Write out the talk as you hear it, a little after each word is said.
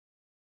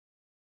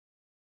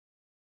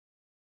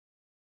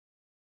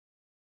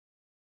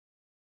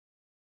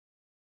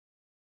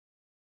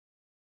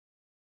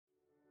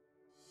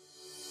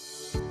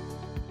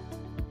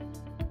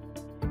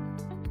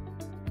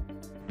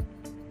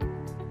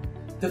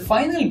The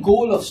final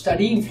goal of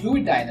studying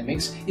fluid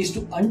dynamics is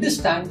to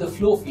understand the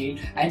flow field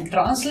and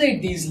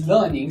translate these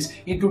learnings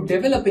into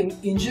developing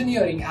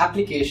engineering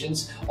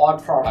applications or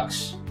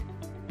products.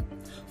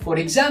 For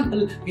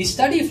example, we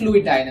study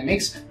fluid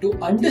dynamics to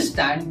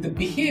understand the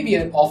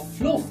behavior of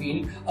flow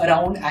field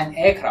around an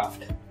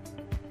aircraft.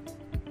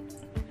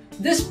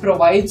 This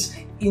provides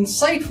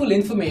insightful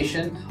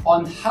information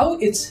on how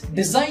its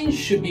design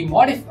should be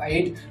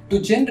modified to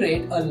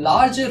generate a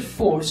larger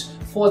force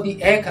for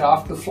the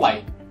aircraft to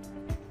fly.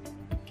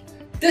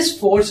 This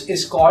force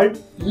is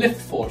called lift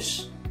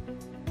force.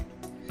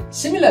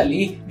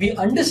 Similarly, we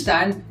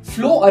understand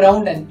flow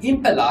around an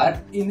impeller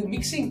in the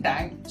mixing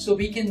tank so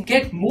we can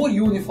get more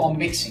uniform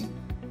mixing.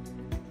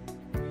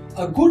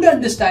 A good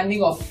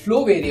understanding of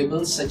flow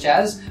variables such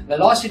as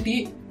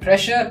velocity,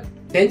 pressure,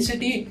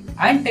 density,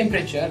 and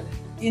temperature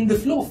in the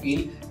flow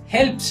field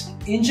helps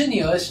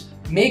engineers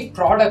make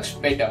products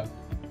better.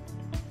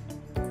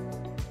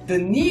 The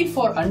need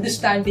for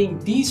understanding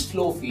these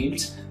flow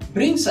fields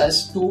brings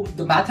us to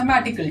the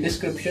mathematical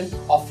description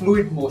of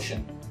fluid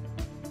motion.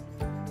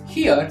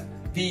 Here,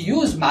 we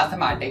use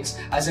mathematics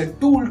as a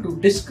tool to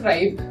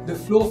describe the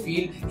flow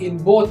field in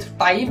both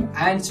time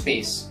and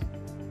space.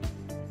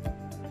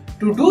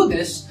 To do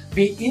this,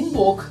 we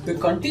invoke the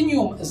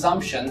continuum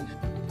assumption,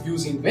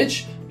 using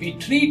which we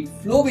treat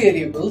flow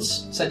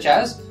variables such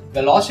as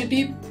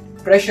velocity,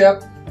 pressure,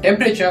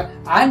 temperature,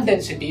 and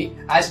density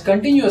as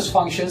continuous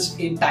functions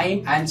in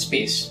time and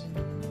space.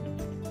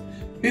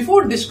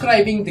 Before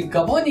describing the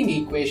governing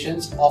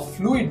equations of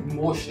fluid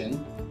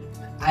motion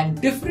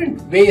and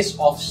different ways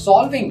of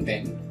solving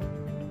them,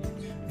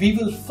 we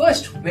will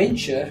first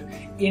venture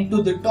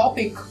into the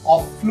topic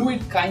of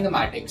fluid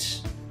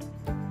kinematics.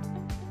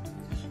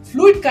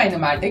 Fluid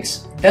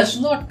kinematics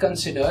does not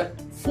consider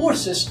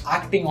forces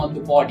acting on the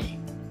body.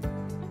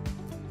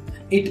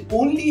 It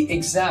only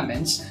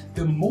examines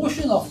the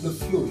motion of the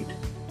fluid.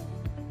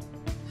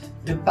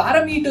 The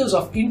parameters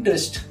of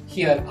interest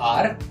here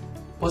are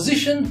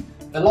position,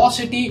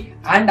 velocity,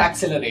 and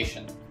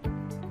acceleration.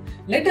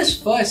 Let us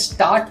first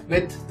start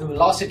with the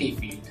velocity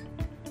field.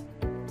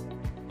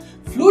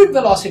 Fluid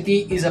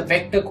velocity is a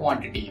vector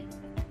quantity,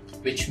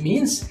 which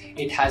means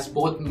it has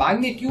both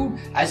magnitude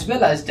as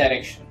well as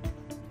direction.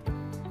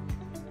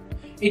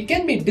 It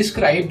can be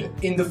described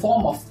in the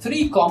form of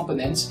three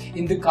components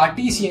in the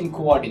Cartesian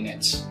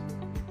coordinates.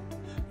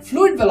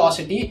 Fluid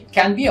velocity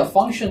can be a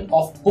function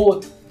of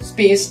both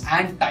space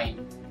and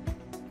time.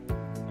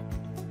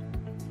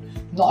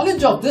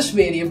 Knowledge of this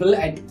variable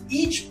at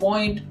each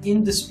point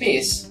in the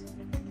space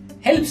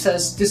helps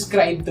us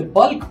describe the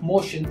bulk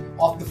motion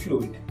of the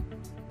fluid.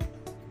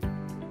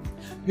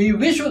 We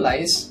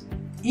visualize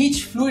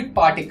each fluid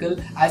particle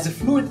as a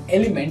fluid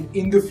element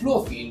in the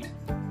flow field.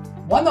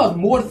 One or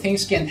more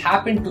things can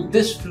happen to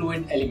this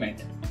fluid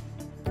element.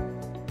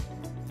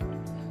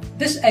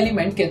 This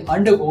element can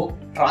undergo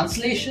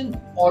translation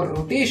or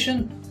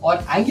rotation or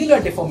angular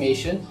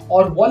deformation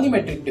or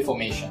volumetric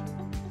deformation.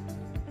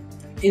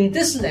 In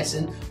this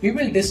lesson, we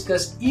will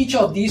discuss each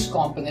of these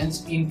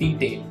components in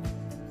detail.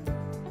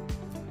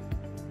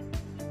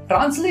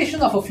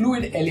 Translation of a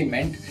fluid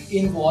element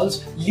involves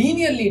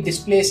linearly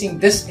displacing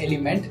this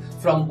element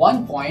from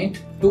one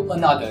point to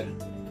another.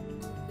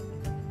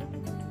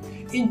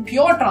 In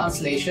pure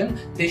translation,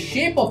 the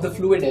shape of the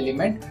fluid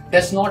element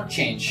does not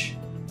change.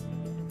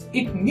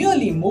 It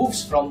merely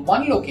moves from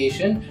one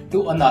location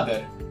to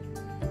another.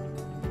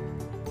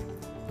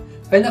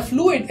 When a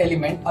fluid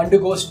element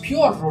undergoes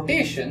pure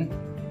rotation,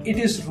 it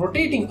is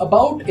rotating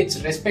about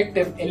its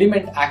respective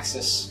element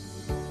axis.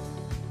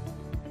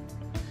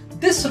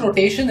 This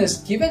rotation is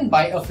given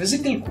by a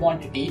physical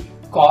quantity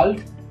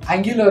called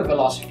angular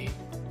velocity.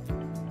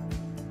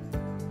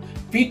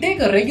 We take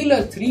a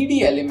regular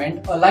 3D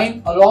element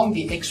aligned along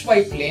the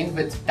xy plane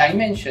with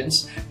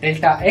dimensions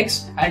delta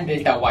x and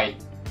delta y.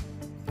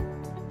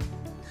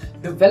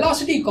 The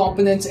velocity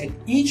components at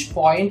each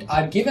point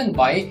are given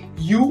by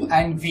u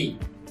and v.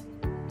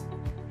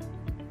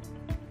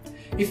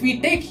 If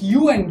we take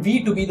u and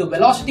v to be the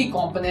velocity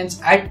components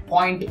at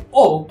point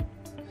O,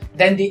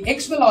 then the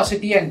x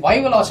velocity and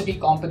y velocity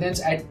components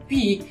at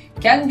P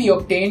can be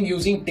obtained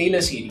using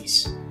Taylor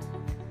series.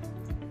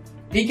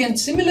 We can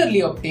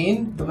similarly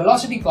obtain the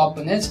velocity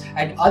components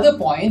at other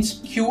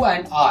points Q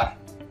and R.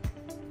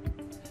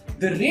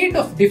 The rate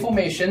of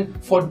deformation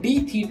for d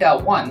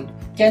theta 1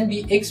 can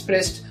be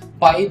expressed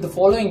by the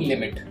following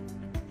limit.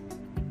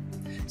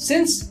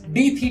 Since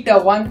d theta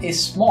 1 is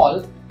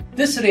small,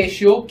 this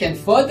ratio can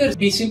further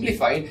be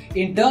simplified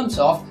in terms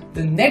of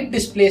the net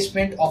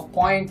displacement of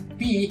point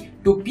P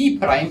to P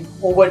prime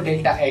over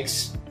delta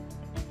x.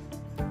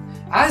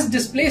 As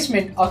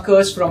displacement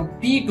occurs from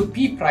P to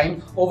P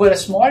prime over a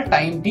small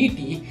time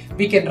dt,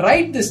 we can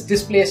write this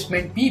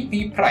displacement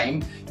P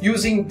prime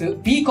using the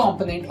P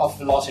component of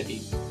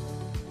velocity.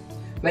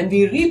 When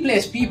we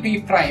replace P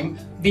prime,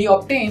 we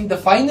obtain the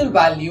final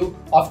value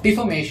of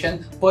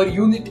deformation per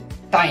unit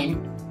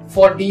time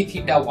for d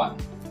theta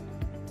 1.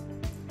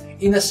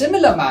 In a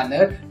similar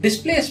manner,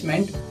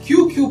 displacement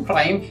Q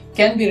prime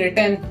can be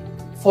written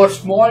for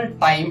small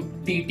time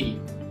dt.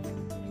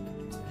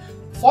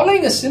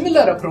 Following a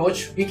similar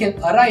approach, we can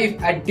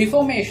arrive at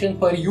deformation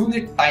per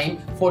unit time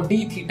for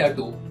d theta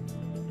 2.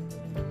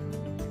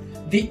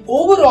 The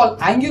overall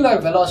angular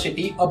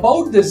velocity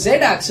about the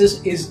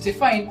z-axis is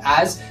defined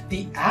as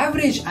the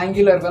average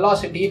angular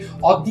velocity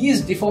of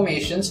these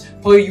deformations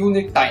per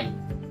unit time.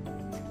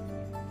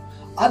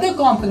 Other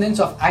components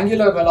of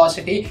angular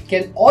velocity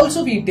can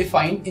also be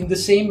defined in the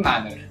same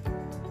manner.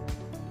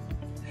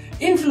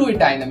 In fluid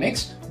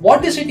dynamics,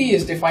 vorticity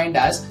is defined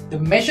as the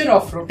measure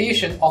of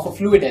rotation of a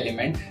fluid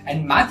element,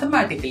 and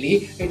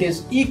mathematically it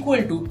is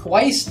equal to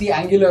twice the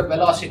angular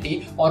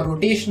velocity or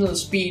rotational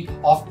speed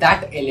of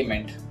that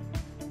element.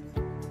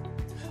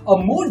 A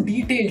more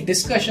detailed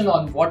discussion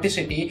on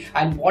vorticity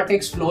and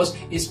vortex flows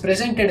is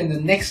presented in the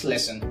next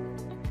lesson.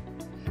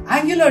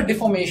 Angular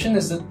deformation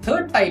is the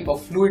third type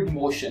of fluid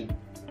motion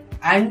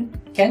and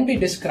can be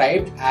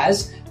described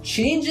as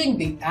changing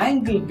the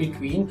angle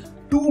between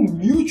two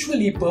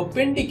mutually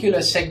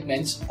perpendicular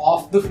segments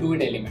of the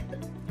fluid element.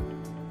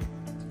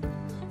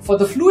 For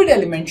the fluid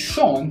element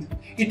shown,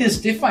 it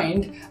is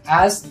defined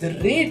as the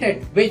rate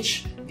at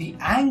which the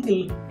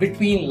angle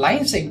between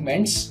line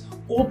segments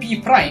OP'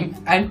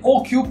 and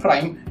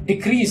OQ'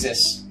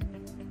 decreases.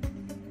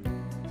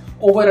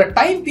 Over a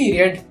time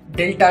period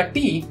delta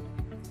t,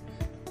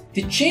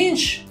 the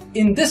change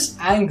in this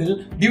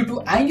angle due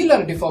to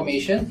angular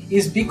deformation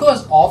is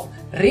because of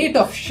rate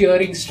of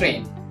shearing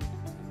strain.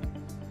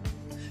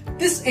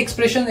 This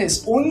expression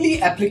is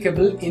only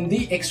applicable in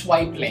the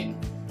xy plane.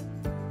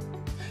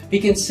 We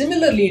can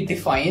similarly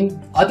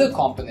define other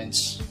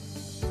components.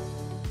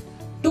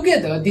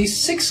 Together, these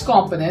 6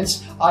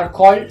 components are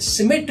called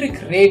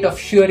symmetric rate of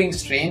shearing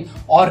strain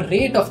or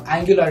rate of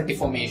angular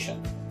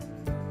deformation.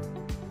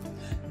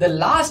 The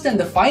last and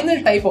the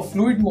final type of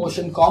fluid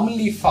motion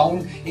commonly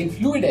found in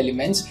fluid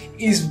elements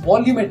is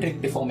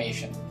volumetric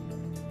deformation.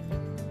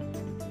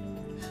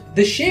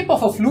 The shape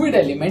of a fluid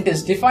element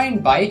is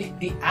defined by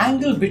the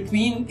angle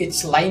between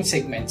its line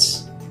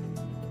segments.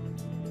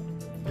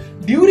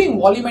 During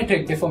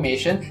volumetric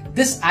deformation,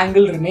 this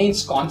angle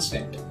remains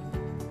constant.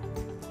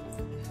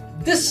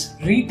 This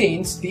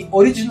retains the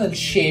original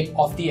shape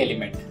of the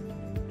element.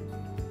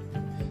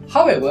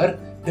 However,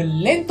 the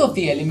length of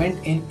the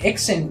element in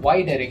x and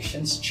y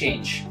directions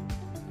change.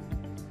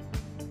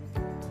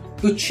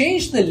 To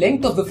change the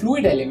length of the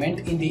fluid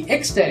element in the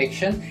x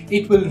direction,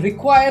 it will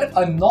require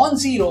a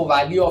non-zero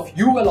value of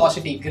u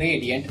velocity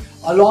gradient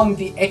along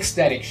the x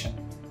direction.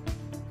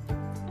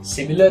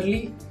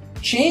 Similarly,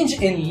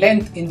 change in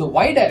length in the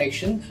y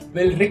direction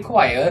will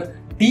require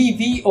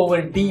dv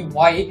over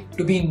dy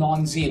to be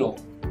non-zero.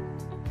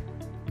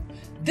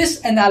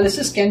 This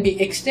analysis can be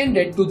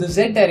extended to the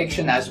z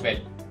direction as well.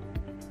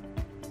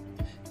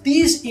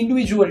 These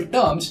individual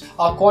terms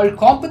are called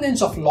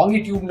components of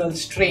longitudinal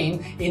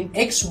strain in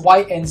x, y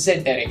and z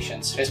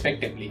directions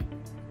respectively.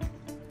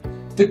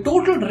 The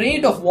total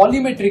rate of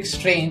volumetric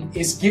strain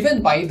is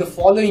given by the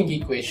following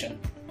equation.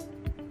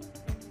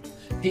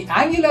 The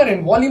angular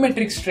and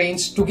volumetric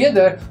strains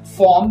together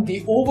form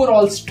the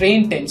overall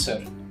strain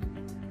tensor.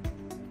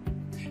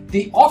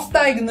 The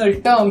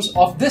off-diagonal terms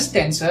of this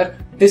tensor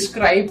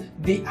describe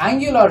the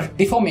angular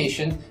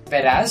deformation,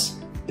 whereas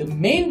the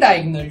main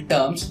diagonal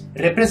terms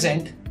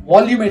represent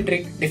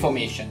volumetric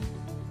deformation.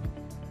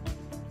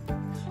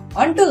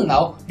 Until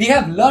now, we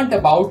have learnt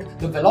about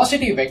the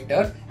velocity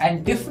vector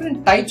and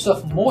different types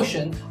of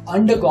motion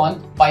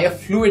undergone by a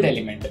fluid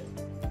element.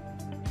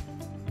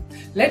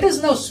 Let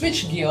us now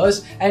switch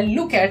gears and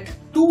look at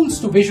tools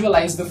to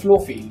visualize the flow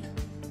field.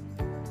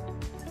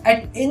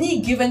 At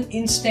any given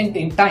instant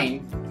in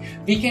time,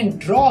 we can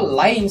draw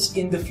lines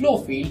in the flow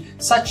field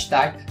such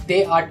that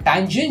they are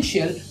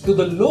tangential to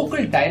the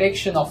local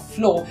direction of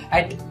flow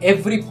at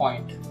every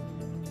point.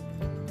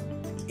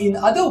 In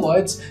other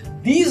words,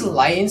 these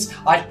lines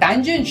are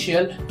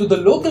tangential to the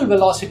local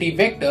velocity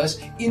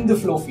vectors in the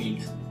flow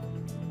field.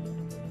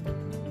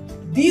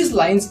 These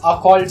lines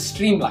are called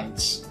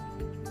streamlines.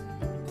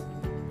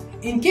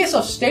 In case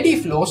of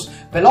steady flows,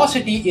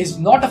 velocity is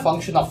not a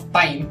function of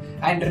time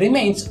and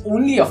remains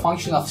only a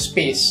function of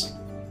space.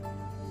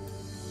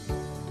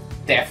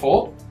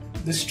 Therefore,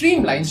 the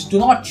streamlines do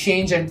not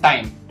change in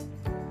time.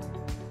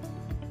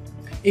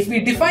 If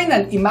we define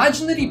an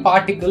imaginary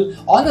particle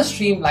on a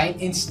streamline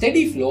in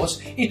steady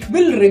flows, it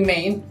will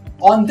remain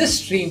on this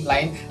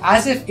streamline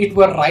as if it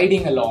were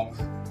riding along.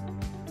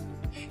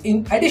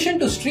 In addition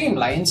to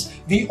streamlines,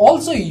 we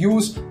also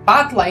use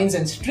path lines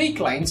and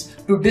streak lines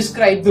to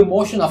describe the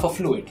motion of a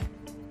fluid.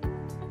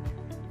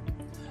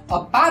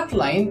 A path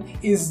line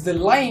is the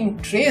line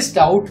traced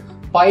out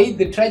by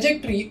the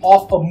trajectory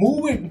of a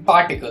moving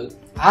particle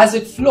as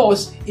it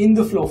flows in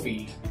the flow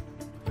field.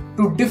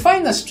 To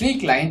define a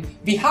streak line,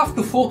 we have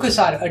to focus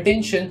our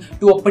attention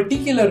to a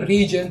particular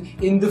region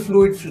in the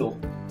fluid flow.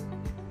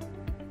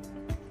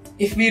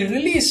 If we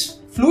release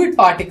fluid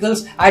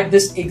particles at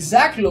this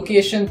exact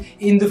location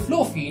in the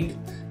flow field,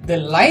 the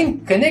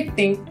line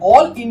connecting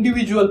all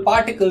individual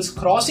particles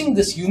crossing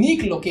this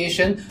unique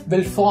location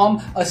will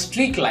form a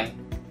streak line.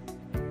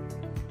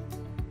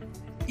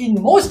 In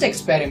most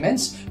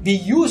experiments, we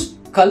use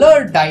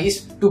color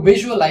dyes to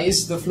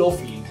visualize the flow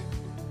field.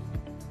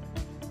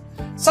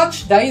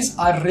 Such dyes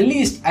are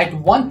released at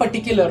one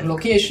particular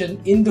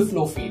location in the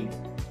flow field.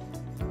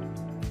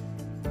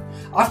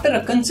 After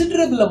a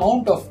considerable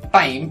amount of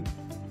time,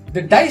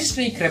 the dye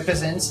streak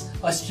represents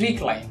a streak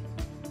line.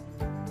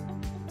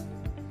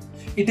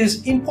 It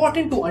is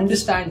important to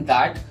understand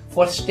that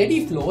for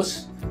steady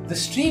flows, the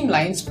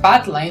streamlines,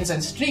 path lines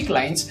and streak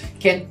lines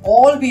can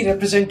all be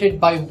represented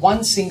by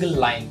one single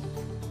line.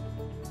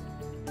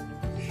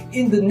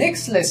 In the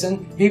next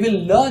lesson, we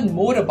will learn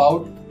more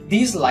about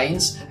these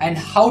lines and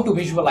how to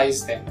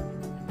visualize them.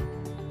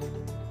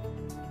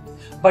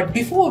 But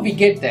before we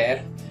get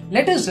there,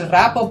 let us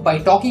wrap up by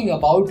talking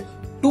about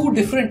two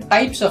different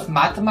types of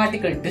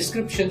mathematical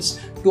descriptions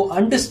to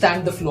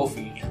understand the flow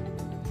field.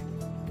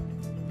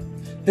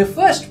 The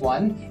first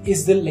one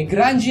is the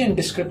Lagrangian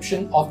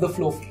description of the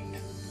flow field.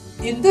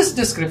 In this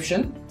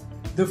description,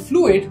 the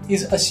fluid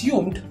is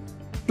assumed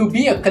to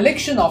be a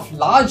collection of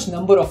large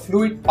number of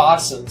fluid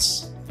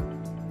parcels.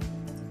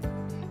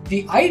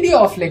 The idea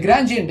of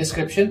Lagrangian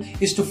description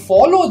is to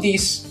follow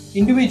these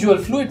individual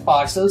fluid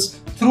parcels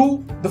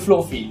through the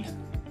flow field.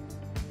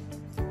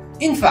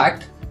 In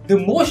fact, the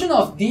motion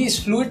of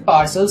these fluid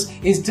parcels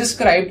is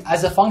described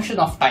as a function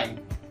of time.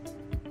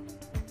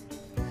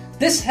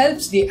 This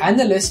helps the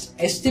analyst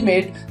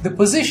estimate the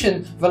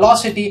position,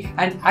 velocity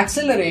and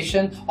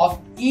acceleration of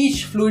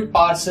each fluid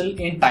parcel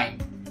in time.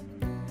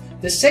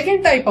 The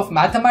second type of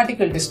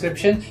mathematical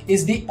description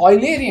is the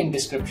Eulerian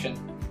description.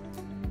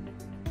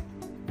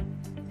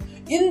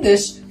 In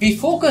this, we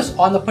focus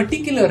on a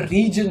particular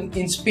region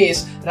in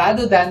space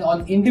rather than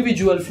on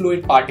individual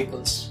fluid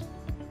particles.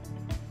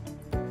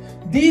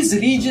 These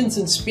regions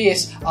in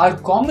space are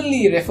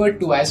commonly referred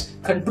to as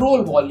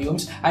control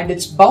volumes and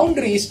its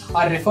boundaries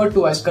are referred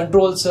to as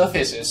control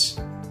surfaces.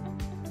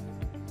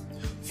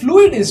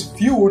 Fluid is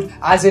viewed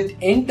as it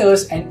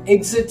enters and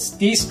exits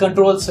these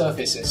control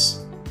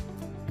surfaces.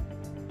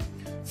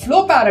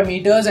 Flow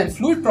parameters and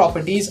fluid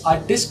properties are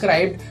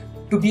described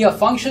to be a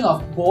function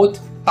of both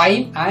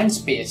time and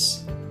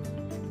space.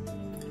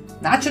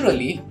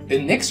 Naturally,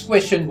 the next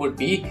question would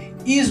be,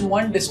 is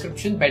one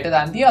description better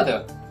than the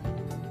other?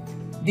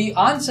 The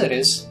answer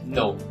is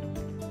no.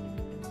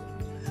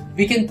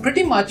 We can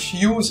pretty much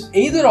use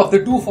either of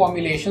the two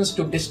formulations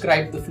to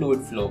describe the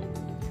fluid flow.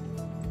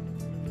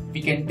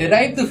 We can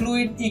derive the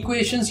fluid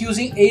equations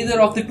using either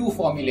of the two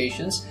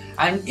formulations,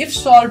 and if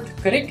solved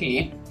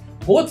correctly,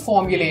 both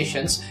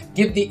formulations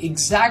give the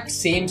exact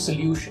same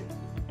solution.